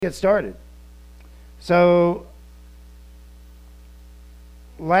Get started. So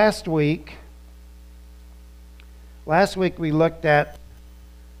last week we looked at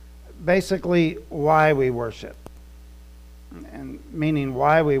basically why we worship, and meaning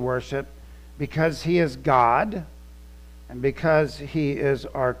why we worship, because he is God and because he is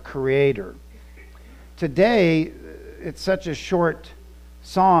our creator. Today, it's such a short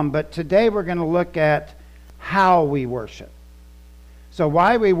psalm, but today we're going to look at how we worship. So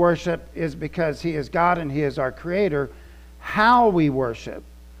why we worship is because he is God and he is our creator. How we worship,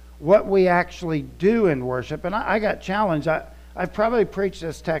 what we actually do in worship. And I got challenged. I've probably preached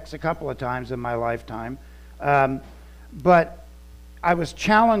this text a couple of times in my lifetime. But I was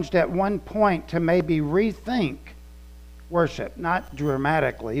challenged at one point to maybe rethink worship. Not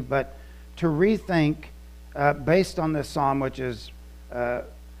dramatically, but to rethink based on this psalm, which is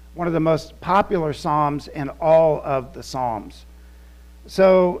one of the most popular psalms in all of the psalms.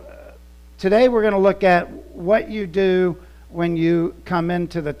 So today we're going to look at what you do when you come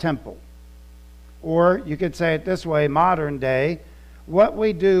into the temple. Or you could say it this way, modern day, what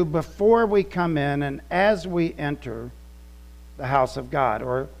we do before we come in and as we enter the house of God,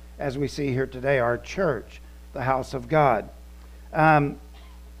 or as we see here today, our church, the house of God.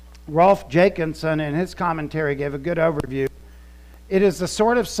 Rolf Jacobson in his commentary gave a good overview. It is the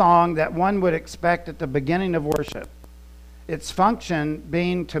sort of song that one would expect at the beginning of worship. Its function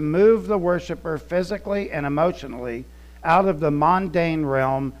being to move the worshiper physically and emotionally out of the mundane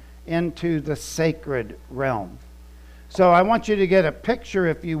realm into the sacred realm. So I want you to get a picture,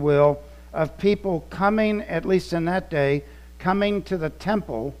 if you will, of people coming, at least in that day, coming to the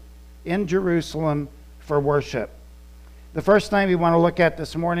temple in Jerusalem for worship. The first thing we want to look at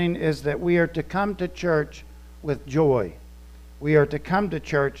this morning is that we are to come to church with joy. We are to come to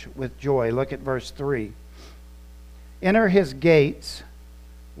church with joy. Look at verse 3. Enter his gates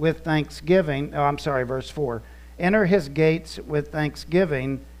with thanksgiving. Verse 4. Enter his gates with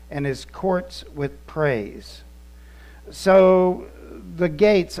thanksgiving and his courts with praise. So the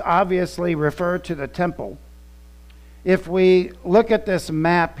gates obviously refer to the temple. If we look at this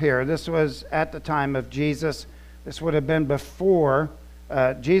map here, this was at the time of Jesus. This would have been before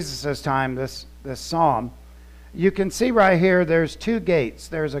Jesus' time, this psalm. You can see right here there's two gates.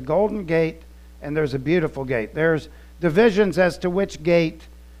 There's a golden gate and there's a beautiful gate. There's divisions as to which gate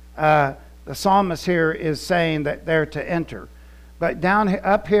the psalmist here is saying that they're to enter. But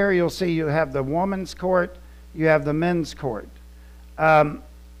up here you'll see you have the woman's court, you have the men's court. And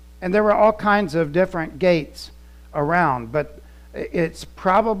there were all kinds of different gates around, but it's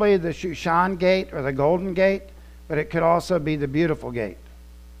probably the Shushan gate or the golden gate, but it could also be the beautiful gate.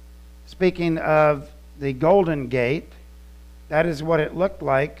 Speaking of the golden gate, that is what it looked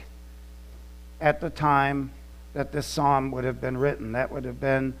like at the time that this psalm would have been written. That would have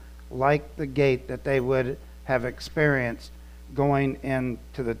been like the gate that they would have experienced going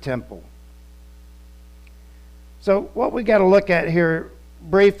into the temple. So what we got to look at here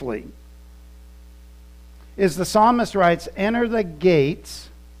briefly is the psalmist writes, enter the gates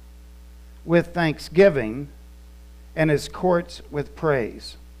with thanksgiving and his courts with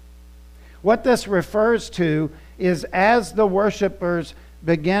praise. What this refers to is as the worshipers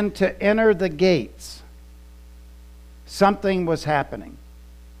begin to enter the gates, something was happening.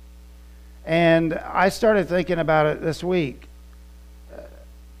 And I started thinking about it this week.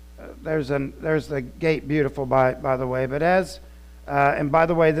 There's the gate, beautiful by the way. But and by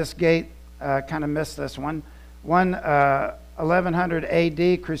the way, this gate, kind of missed this one. 1100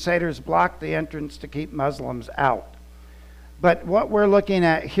 AD, Crusaders blocked the entrance to keep Muslims out. But what we're looking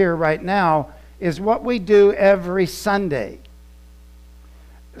at here right now is what we do every Sunday.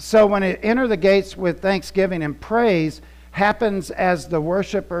 So when it enter the gates with thanksgiving and praise happens as the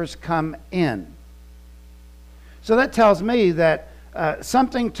worshipers come in. So that tells me that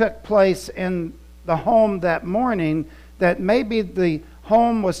something took place in the home that morning that maybe the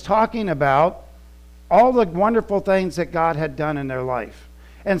home was talking about all the wonderful things that God had done in their life.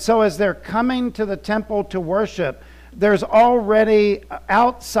 And so as they're coming to the temple to worship, there's already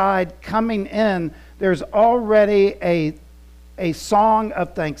outside coming in, there's already a song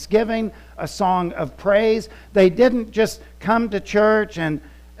of thanksgiving, a song of praise. They didn't just come to church and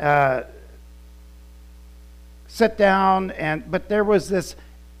sit down, but there was this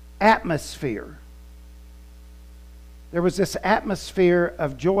atmosphere. There was this atmosphere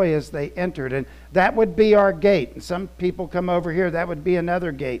of joy as they entered, and that would be our gate. And some people come over here, that would be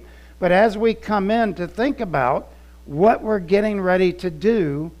another gate. But as we come in to think about what we're getting ready to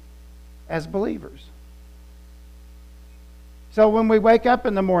do as believers. So when we wake up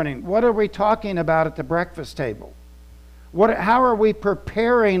in the morning, what are we talking about at the breakfast table? How are we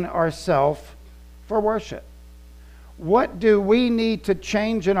preparing ourselves for worship? What do we need to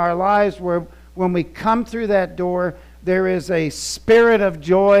change in our lives where when we come through that door, there is a spirit of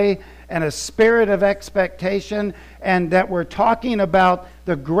joy and a spirit of expectation, and that we're talking about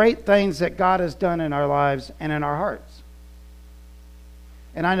the great things that God has done in our lives and in our hearts?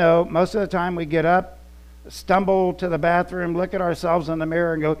 And I know most of the time we get up, stumble to the bathroom, look at ourselves in the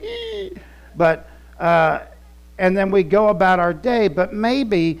mirror and go, ee! And then we go about our day. But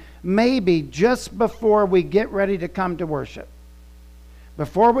maybe just before we get ready to come to worship,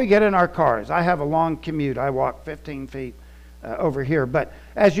 before we get in our cars — I have a long commute. I walk 15 feet over here. But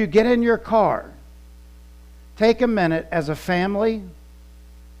as you get in your car, take a minute as a family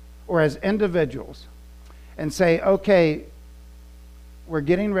or as individuals and say, okay, we're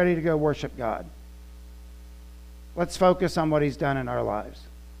getting ready to go worship God. Let's focus on what He's done in our lives.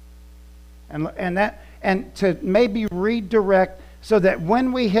 And to maybe redirect so that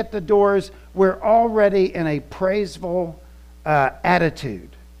when we hit the doors, we're already in a praiseful attitude.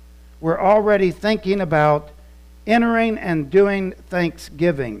 We're already thinking about entering and doing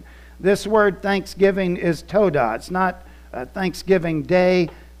thanksgiving. This word thanksgiving is todah. It's not Thanksgiving Day.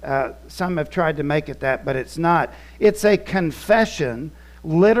 Some have tried to make it that, but it's not. It's a confession,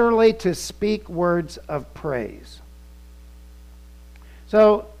 literally to speak words of praise.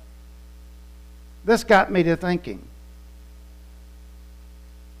 So this got me to thinking.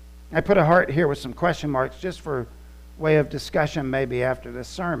 I put a heart here with some question marks just for way of discussion maybe after this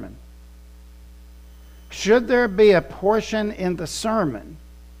sermon. Should there be a portion in the sermon,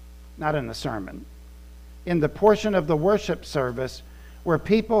 not in the sermon, in the portion of the worship service where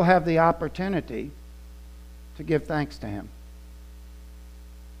people have the opportunity to give thanks to Him?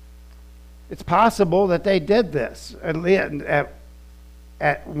 It's possible that they did this at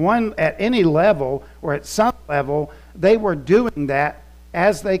any level or at some level. They were doing that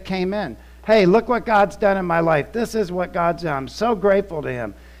as they came in. Hey, look what God's done in my life. This is what God's done. I'm so grateful to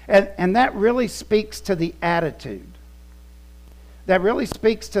Him. And that really speaks to the attitude. That really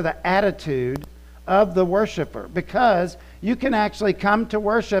speaks to the attitude of the worshiper, because you can actually come to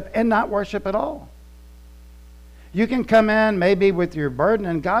worship and not worship at all. You can come in maybe with your burden,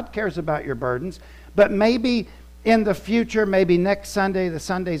 and God cares about your burdens, but maybe in the future, maybe next Sunday, the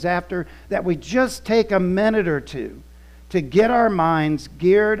Sundays after, that we just take a minute or two to get our minds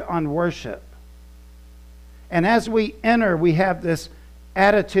geared on worship. And as we enter, we have this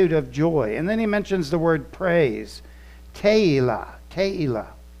attitude of joy. And then he mentions the word praise, te'ilah, te'ilah.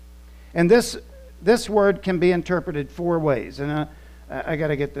 And this word can be interpreted four ways. And I got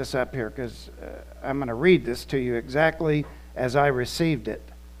to get this up here because I'm going to read this to you exactly as I received it.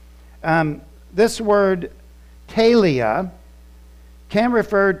 This word, te'ilah, can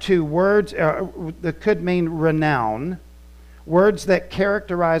refer to words that could mean renown, words that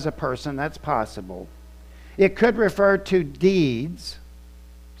characterize a person. That's possible. It could refer to deeds,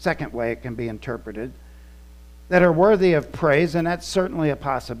 second way it can be interpreted, that are worthy of praise, and that's certainly a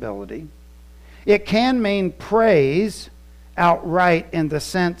possibility. It can mean praise outright in the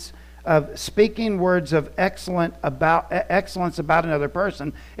sense of speaking words of excellence about another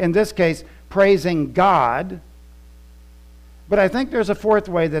person. In this case, praising God. But I think there's a fourth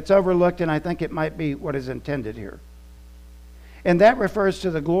way that's overlooked, and I think it might be what is intended here. And that refers to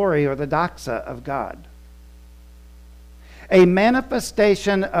the glory or the doxa of God. A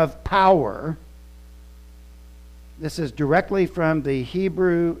manifestation of power. This is directly from the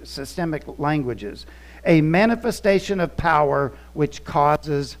Hebrew systemic languages. A manifestation of power which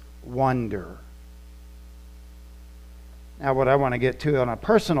causes wonder. Now, what I want to get to on a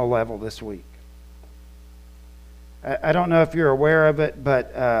personal level this week. I don't know if you're aware of it,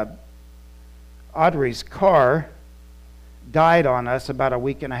 but Audrey's car died on us about a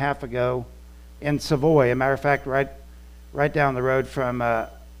week and a half ago in Savoy. As a matter of fact, right down the road from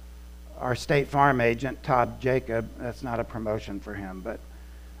our State Farm agent, Todd Jacob. That's not a promotion for him, but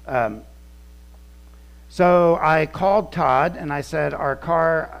so I called Todd and I said, our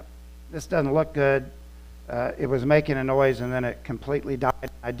car, this doesn't look good. It was making a noise and then it completely died.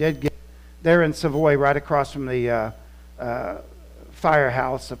 I did get there in Savoy, right across from the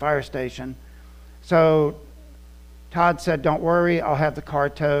firehouse, the fire station. So Todd said, don't worry, I'll have the car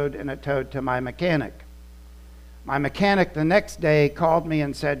towed, and it towed to my mechanic. My mechanic the next day called me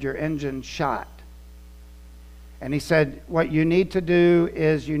and said, your engine's shot. And he said, what you need to do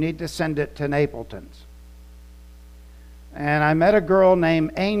is you need to send it to Napleton's. And I met a girl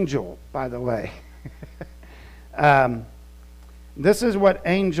named Angel, by the way. This is what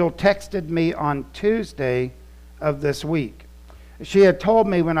Angel texted me on Tuesday of this week. She had told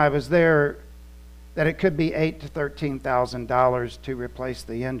me when I was there that it could be $8,000 to $13,000 to replace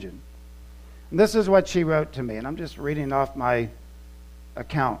the engine. And this is what she wrote to me, and I'm just reading off my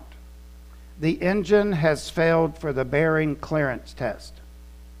account. The engine has failed for the bearing clearance test,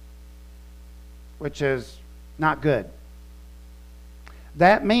 which is not good.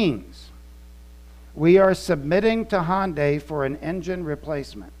 That means we are submitting to Hyundai for an engine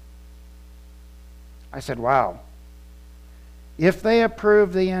replacement. I said, wow. If they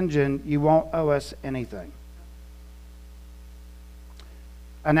approve the engine, you won't owe us anything.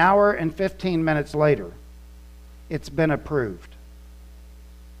 An hour and 15 minutes later, it's been approved.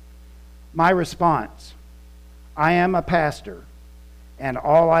 My response, I am a pastor, and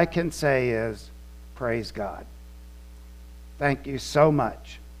all I can say is, praise God. Thank you so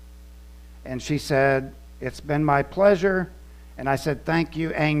much. And she said, it's been my pleasure. And I said, thank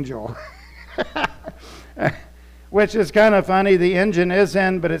you, Angel. Which is kind of funny. The engine is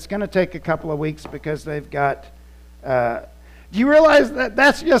in, but it's going to take a couple of weeks because they've got... do you realize that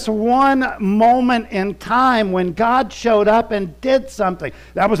that's just one moment in time when God showed up and did something?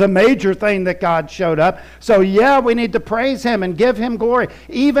 That was a major thing that God showed up. So yeah, we need to praise Him and give Him glory.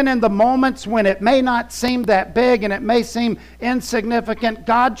 Even in the moments when it may not seem that big and it may seem insignificant,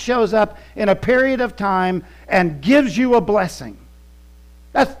 God shows up in a period of time and gives you a blessing.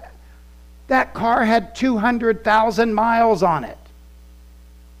 That car had 200,000 miles on it.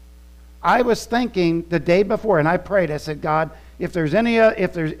 I was thinking the day before, and I prayed, I said, God, if there's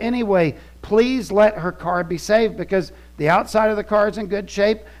any way, please let her car be saved, because the outside of the car is in good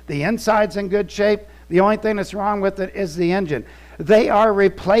shape, the inside's in good shape. The only thing that's wrong with it is the engine. They are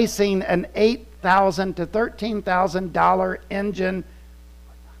replacing an $8,000 to $13,000 engine.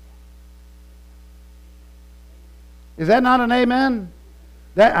 Is that not an amen?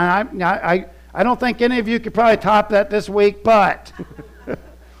 I don't think any of you could probably top that this week, but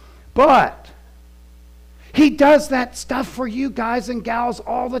He does that stuff for you guys and gals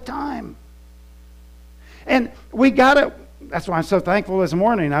all the time. And we got it. That's why I'm so thankful this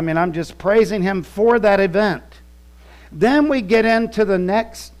morning. I mean, I'm just praising Him for that event. Then we get into the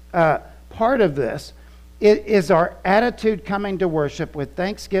next part of this. It is our attitude coming to worship with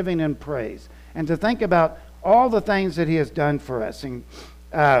thanksgiving and praise, and to think about all the things that He has done for us. And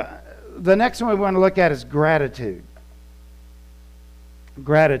the next one we want to look at is gratitude.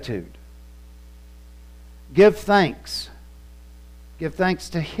 Gratitude. Give thanks. Give thanks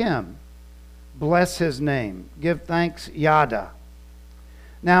to Him. Bless His name. Give thanks, Yada.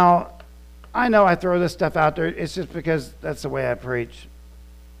 Now, I know I throw this stuff out there. It's just because that's the way I preach.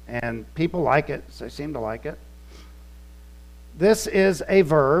 And people like it. So they seem to like it. This is a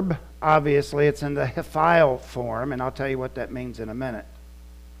verb. Obviously, it's in the Hiphil form, and I'll tell you what that means in a minute.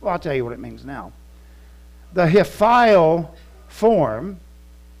 Well, I'll tell you what it means now. The Hiphil form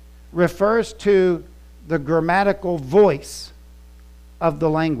refers to the grammatical voice of the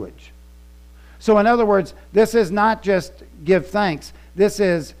language. So in other words, this is not just give thanks. This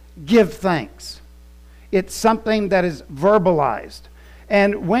is give thanks. It's something that is verbalized.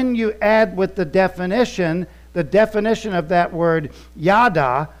 And when you add with the definition of that word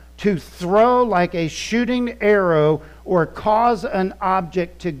yada, to throw like a shooting arrow or cause an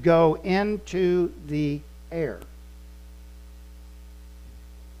object to go into the air.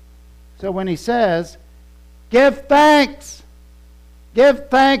 So when he says, give thanks,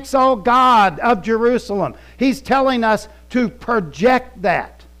 O God of Jerusalem, he's telling us to project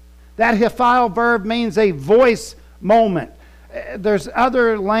that. That Hiphil verb means a voice moment. There's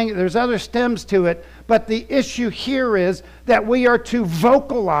other stems to it, but the issue here is that we are to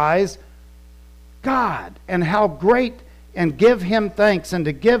vocalize God and how great, and give Him thanks and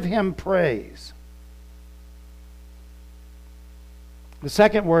to give Him praise. The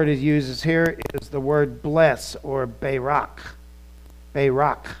second word He uses here is the word bless, or Barak.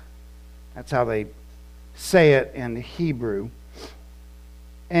 Barak. That's how they say it in Hebrew.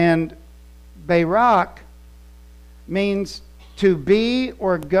 And Barak means to be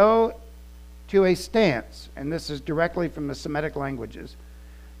or go to a stance. And this is directly from the Semitic languages.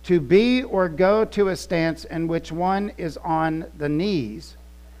 To be or go to a stance in which one is on the knees,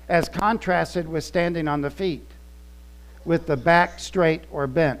 as contrasted with standing on the feet, with the back straight or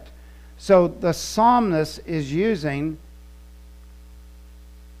bent. So the psalmist is using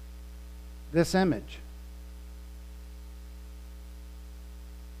this image.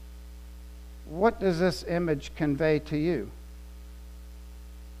 What does this image convey to you?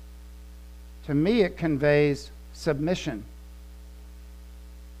 To me, it conveys submission.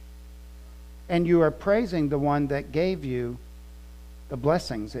 And you are praising the one that gave you the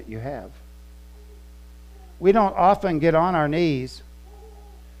blessings that you have. We don't often get on our knees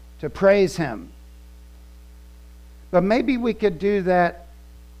to praise Him But maybe we could do that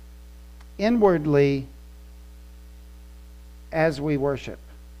inwardly as we worship.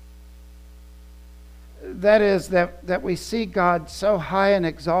 That is, that we see God so high and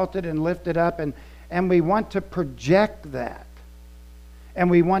exalted and lifted up, and we want to project that. And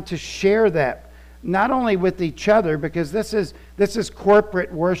we want to share that, not only with each other, because this is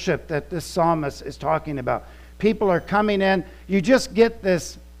corporate worship that this psalmist is talking about. People are coming in. You just get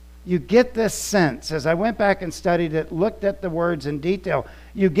this, sense. As I went back and studied it, looked at the words in detail,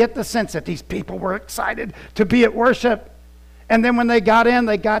 you get the sense that these people were excited to be at worship. And then when they got in,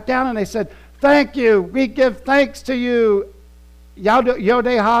 they got down and they said, "Thank you. We give thanks to you.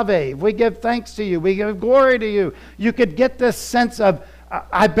 Yodehave. We give thanks to you. We give glory to you." You could get this sense of,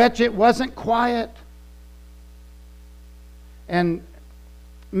 I bet you it wasn't quiet. And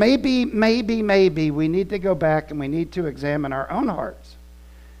maybe we need to go back and we need to examine our own hearts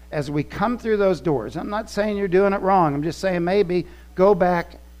as we come through those doors. I'm not saying you're doing it wrong. I'm just saying maybe go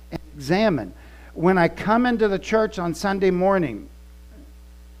back and examine. When I come into the church on Sunday morning,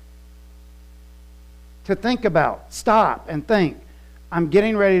 to think about, stop and think, I'm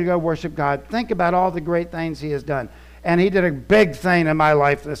getting ready to go worship God. Think about all the great things He has done. And He did a big thing in my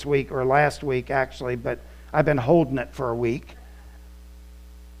life this week, or last week actually, but I've been holding it for a week.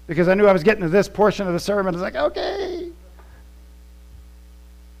 Because I knew I was getting to this portion of the sermon. I was like, okay.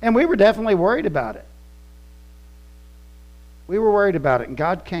 And we were definitely worried about it. We were worried about it, and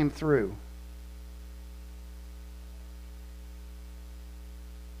God came through.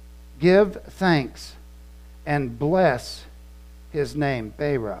 Give thanks and bless His name,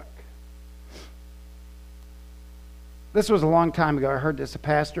 Barak. This was a long time ago. I heard this a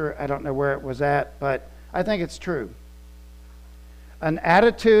pastor. I don't know where it was at, but I think it's true. An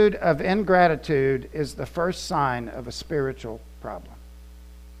attitude of ingratitude is the first sign of a spiritual problem.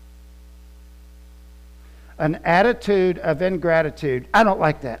 An attitude of ingratitude. I don't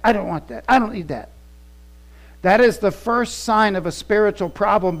like that. I don't want that. I don't need that. That is the first sign of a spiritual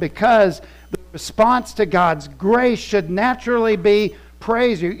problem, because the response to God's grace should naturally be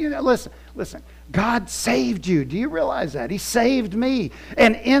praise you. You know, listen. God saved you. Do you realize that? He saved me.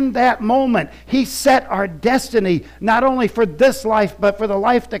 And in that moment, He set our destiny, not only for this life, but for the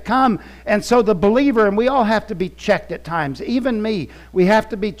life to come. And so the believer, and we all have to be checked at times, even me, we have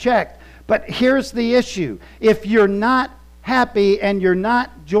to be checked. But here's the issue. If you're not happy and you're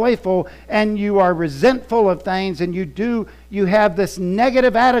not joyful and you are resentful of things and you have this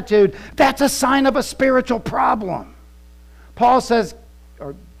negative attitude, that's a sign of a spiritual problem. Paul says,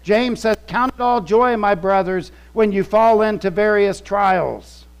 or James says, "Count it all joy, my brothers, when you fall into various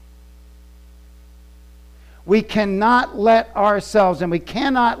trials." We cannot let ourselves, and we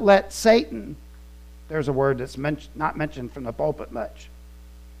cannot let Satan, there's a word that's not mentioned from the pulpit much.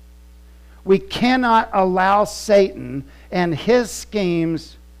 We cannot allow Satan and his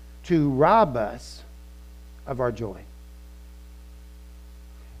schemes to rob us of our joy.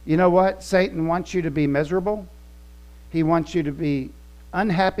 You know what? Satan wants you to be miserable. He wants you to be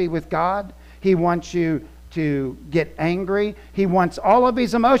unhappy with God. He wants you to get angry. He wants all of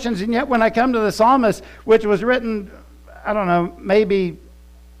these emotions. And yet when I come to the psalmist, which was written, I don't know, maybe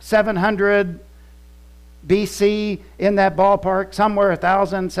 700 BC, in that ballpark, somewhere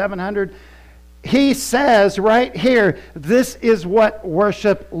 1,700, he says right here, this is what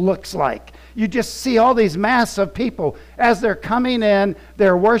worship looks like. You just see all these mass of people as they're coming in,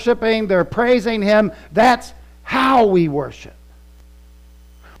 they're worshiping, they're praising Him. That's how we worship.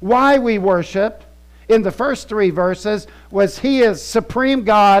 Why we worship, in the first 3 verses, was He is supreme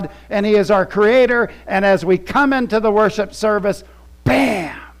God and He is our Creator. And as we come into the worship service,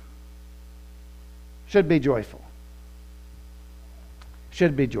 bam! Should be joyful.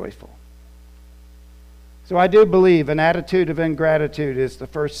 Should be joyful. So I do believe an attitude of ingratitude is the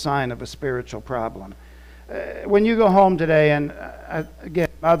first sign of a spiritual problem. When you go home today, and again,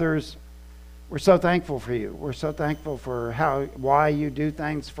 mothers, we're so thankful for you. We're so thankful for why you do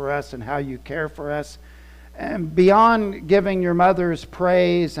things for us and how you care for us. And beyond giving your mothers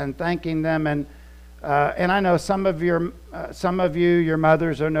praise and thanking them, and I know some of you, your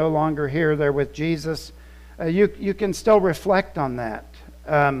mothers are no longer here. They're with Jesus. You can still reflect on that.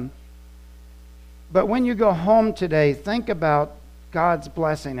 But when you go home today, think about God's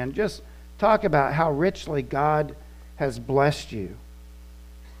blessing and just talk about how richly God has blessed you.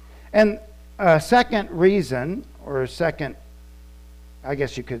 And a second reason, or a second, I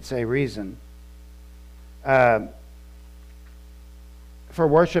guess you could say reason, for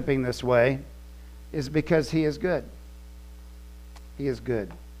worshiping this way is because He is good. He is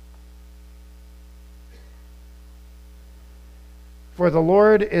good. For the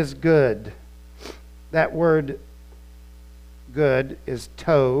Lord is good. That word good is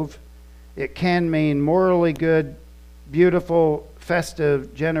tov. It can mean morally good, beautiful,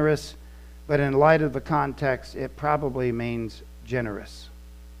 festive, generous, but in light of the context, it probably means generous.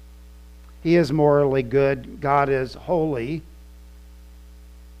 He is morally good. God is holy.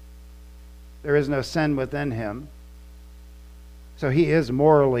 There is no sin within him. So he is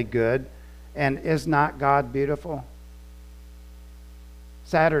morally good. And is not God beautiful?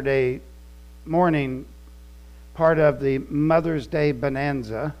 Saturday morning, part of the Mother's Day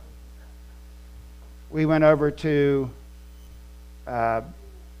bonanza, we went over to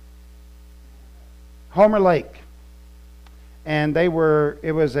Homer Lake. And we were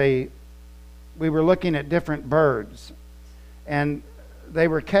looking at different birds. And they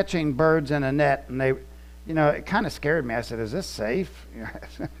were catching birds in a net, and it kind of scared me. I said, is this safe?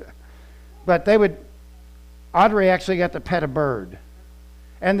 But Audrey actually got to pet a bird.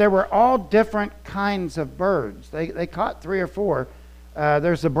 And there were all different kinds of birds. They caught 3 or 4.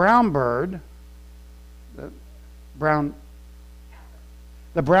 There's the brown bird, the brown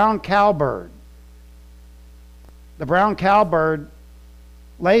cowbird. The brown cowbird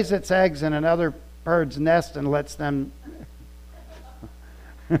lays its eggs in another bird's nest and lets them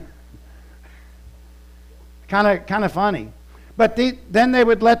kind of funny. But then they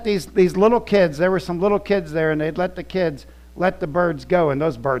would let these little kids, there were some little kids there, and they'd let the birds go, and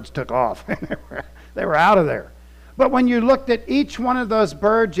those birds took off. They were out of there. But when you looked at each one of those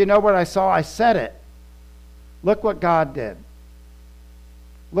birds, you know what I saw? I said it. Look what God did.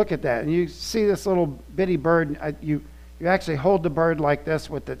 Look at that. And you see this little bitty bird. You actually hold the bird like this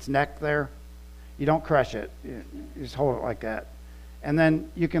with its neck there. You don't crush it. You just hold it like that. And then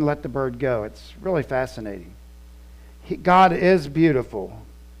you can let the bird go. It's really fascinating. God is beautiful.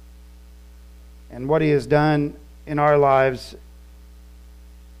 And what he has done in our lives,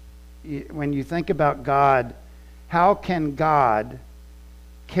 when you think about God, how can God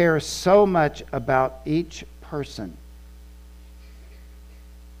care so much about each person?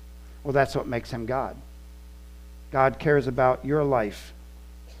 Well, that's what makes him God. God cares about your life.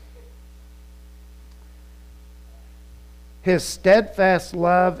 His steadfast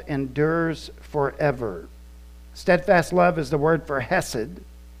love endures forever. Steadfast love is the word for hesed,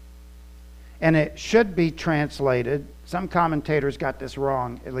 and it should be translated, some commentators got this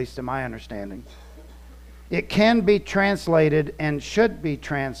wrong, at least in my understanding. It can be translated and should be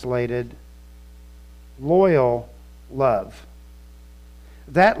translated loyal love.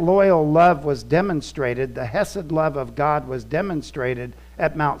 That loyal love was demonstrated, the hesed love of God was demonstrated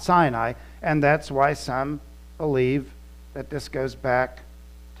at Mount Sinai, and that's why some believe that this goes back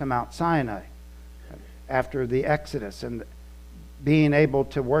to Mount Sinai after the Exodus and being able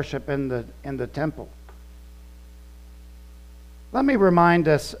to worship in the temple. Let me remind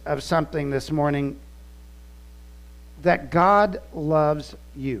us of something this morning, that God loves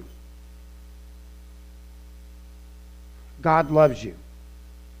you. God loves you.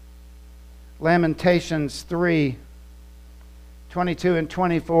 Lamentations 3:22 and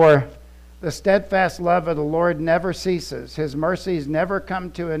 24. The steadfast love of the Lord never ceases. His mercies never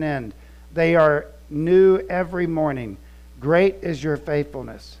come to an end. They are new every morning. Great is your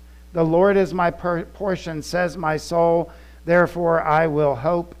faithfulness. The Lord is my portion, says my soul. Therefore I will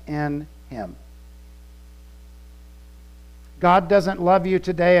hope in him. God doesn't love you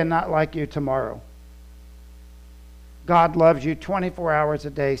today and not like you tomorrow. God loves you 24 hours a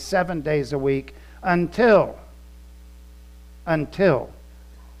day, 7 days a week, until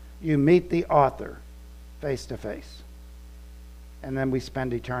you meet the author face to face. And then we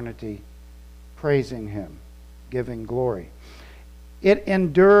spend eternity praising him, giving glory. It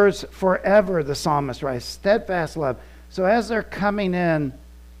endures forever, the psalmist writes. Steadfast love. So as they're coming in,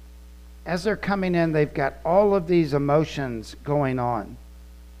 they've got all of these emotions going on.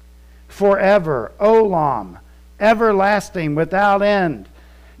 Forever, olam, everlasting, without end.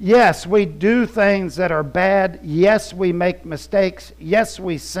 Yes, we do things that are bad. Yes, we make mistakes. Yes,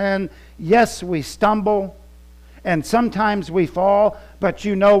 we sin. Yes, we stumble. And sometimes we fall. But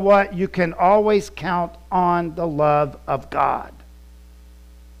you know what? You can always count on the love of God.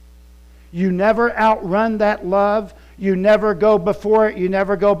 You never outrun that love. You never go before it. You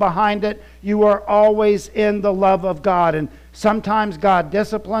never go behind it. You are always in the love of God. And sometimes God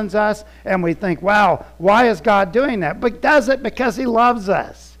disciplines us and we think, wow, why is God doing that? But does it because he loves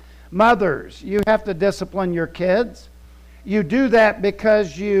us. Mothers, you have to discipline your kids. You do that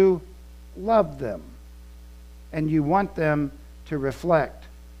because you love them. And you want them to reflect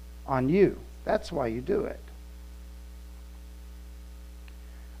on you. That's why you do it.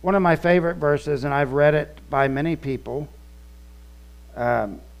 One of my favorite verses, and I've read it by many people, I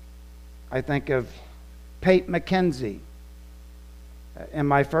think of Pate McKenzie. In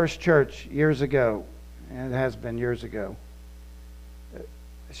my first church years ago, and it has been years ago,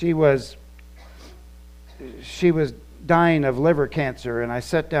 she was dying of liver cancer, and I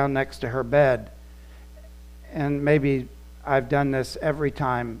sat down next to her bed, and maybe I've done this every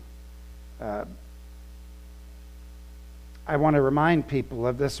time. I want to remind people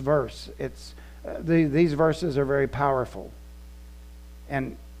of this verse. These verses are very powerful.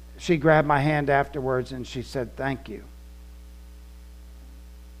 And she grabbed my hand afterwards and she said, "Thank you."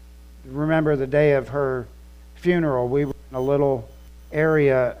 Remember the day of her funeral, we were in a little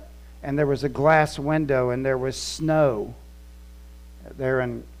area and there was a glass window and there was snow there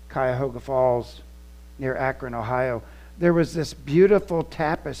in Cuyahoga Falls near Akron, Ohio. There was this beautiful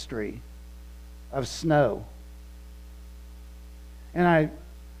tapestry of snow. And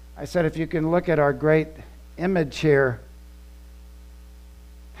I said, if you can look at our great image here,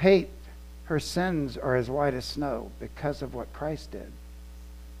 Kate, her sins are as white as snow because of what Christ did.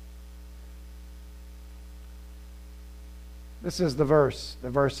 This is the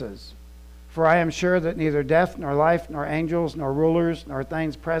verses. For I am sure that neither death, nor life, nor angels, nor rulers, nor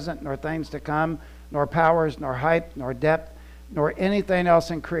things present, nor things to come, nor powers, nor height, nor depth, nor anything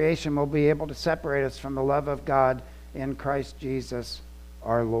else in creation will be able to separate us from the love of God in Christ Jesus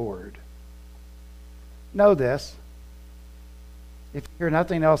our Lord. Know this. If you hear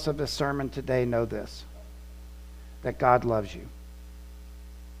nothing else of this sermon today, know this, that God loves you.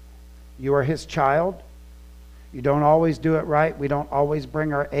 You are His child. You don't always do it right. We don't always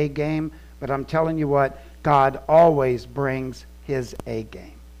bring our A game. But I'm telling you what, God always brings His A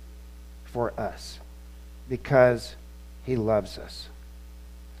game for us because He loves us.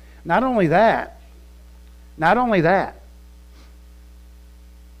 Not only do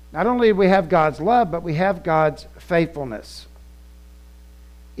we have God's love, but we have God's faithfulness.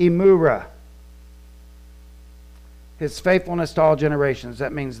 Imura. His faithfulness to all generations.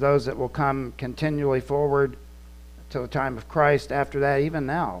 That means those that will come continually forward till the time of Christ. After that, even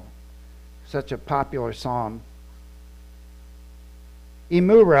now. Such a popular psalm.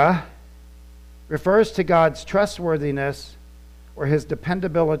 Imura refers to God's trustworthiness or His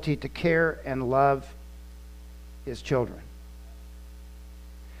dependability to care and love His children.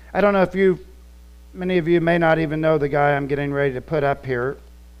 I don't know if many of you may not even know the guy I'm getting ready to put up here.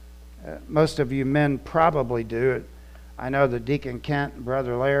 Most of you men probably do. I know that Deacon Kent and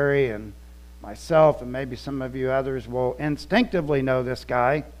Brother Larry and myself and maybe some of you others will instinctively know this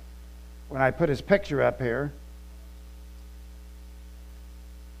guy when I put his picture up here.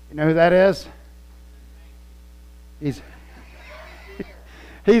 You know who that is? He's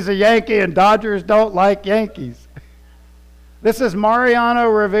a Yankee, and Dodgers don't like Yankees. This is Mariano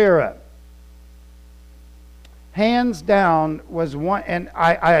Rivera. Hands down was one, and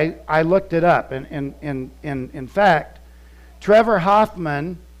I looked it up, and in fact, Trevor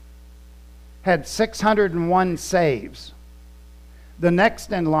Hoffman had 601 saves. The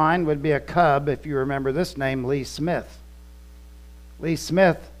next in line would be a Cub, if you remember this name, Lee Smith. Lee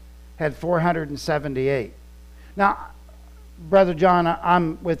Smith had 478. Now, Brother John,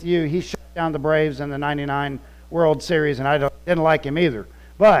 I'm with you. He shut down the Braves in the 99 World Series, and I didn't like him either.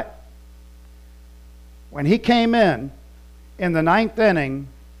 But when he came in the ninth inning,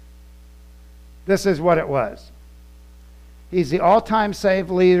 this is what it was. He's the all-time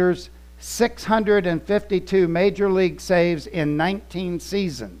save leaders, 652 major league saves in 19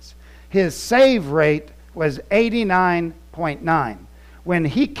 seasons. His save rate was 89.9. When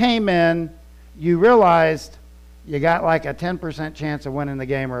he came in, you realized you got like a 10% chance of winning the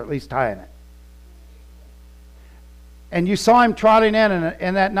game or at least tying it. And you saw him trotting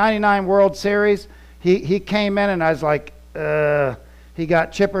in that 99 World Series. He came in and I was like, he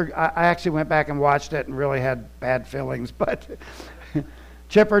got Chipper. I actually went back and watched it and really had bad feelings. But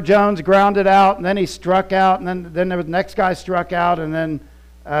Chipper Jones grounded out, and then he struck out, and then the next guy struck out, and then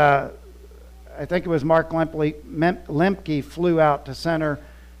I think it was Mark Lemke flew out to center,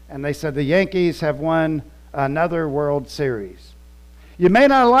 and they said the Yankees have won another World Series. You may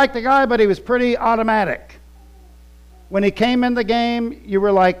not like the guy, but he was pretty automatic. When he came in the game, you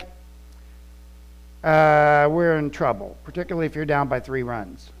were like, we're in trouble, particularly if you're down by 3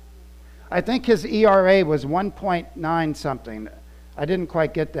 runs. I think his ERA was 1.9 something. I didn't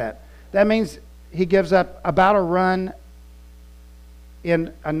quite get that. That means he gives up about a run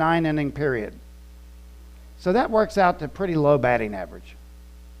in a 9-inning period. So that works out to pretty low batting average.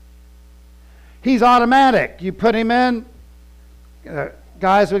 He's automatic. You put him in,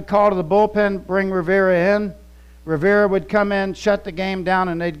 guys would call to the bullpen, bring Rivera in. Rivera would come in, shut the game down,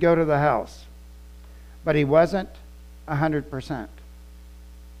 and they'd go to the house. But he wasn't 100%.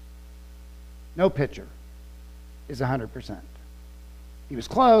 No pitcher is 100%. He was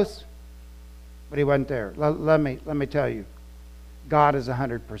close, but he wasn't there. Let me tell you, God is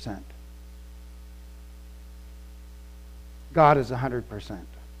 100%. God is 100%.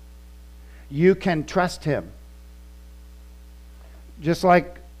 You can trust him. Just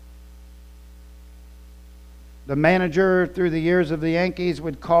like the manager through the years of the Yankees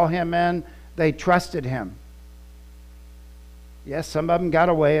would call him in, they trusted him. Yes, some of them got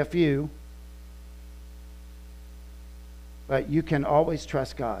away, a few. But you can always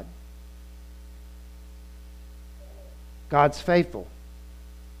trust God. God's faithful.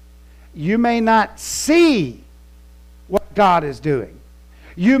 You may not see what God is doing.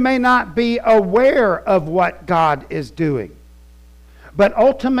 You may not be aware of what God is doing. But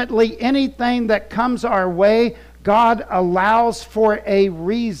ultimately, anything that comes our way, God allows for a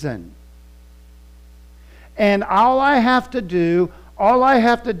reason. And all I have to do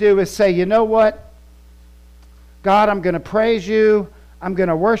is say, you know what? God, I'm going to praise you. I'm going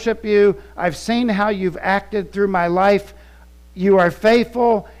to worship you. I've seen how you've acted through my life. You are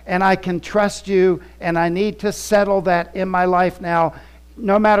faithful, and I can trust you, and I need to settle that in my life now,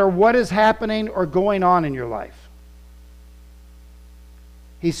 no matter what is happening or going on in your life.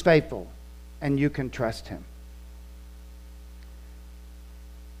 He's faithful, and you can trust him.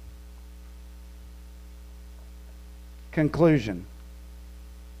 Conclusion.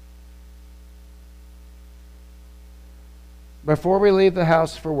 Before we leave the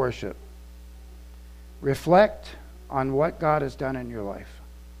house for worship, reflect on what God has done in your life.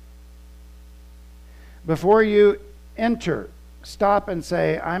 Before you enter, stop and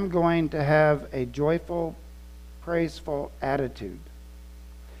say, I'm going to have a joyful, praiseful attitude.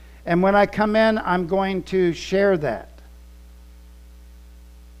 And when I come in, I'm going to share that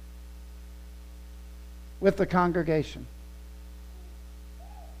with the congregation.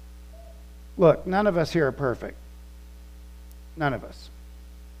 Look, none of us here are perfect. None of us.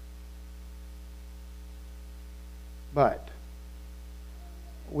 But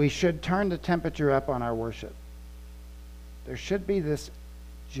we should turn the temperature up on our worship. There should be this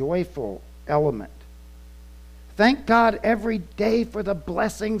joyful element. Thank God every day for the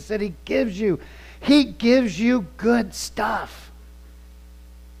blessings that he gives you. He gives you good stuff.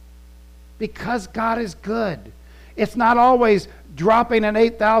 Because God is good. It's not always dropping an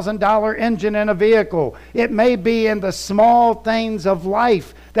 $8,000 engine in a vehicle. It may be in the small things of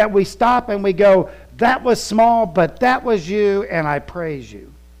life that we stop and we go, that was small, but that was you, and I praise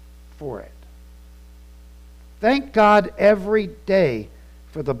you for it. Thank God every day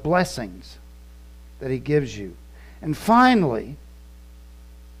for the blessings that he gives you. And finally,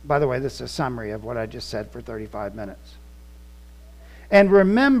 by the way, this is a summary of what I just said for 35 minutes. And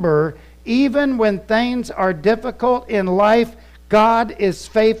remember, even when things are difficult in life, God is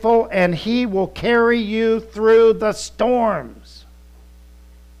faithful and he will carry you through the storms.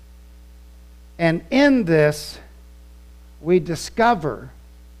 And in this, we discover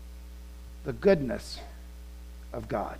the goodness of God.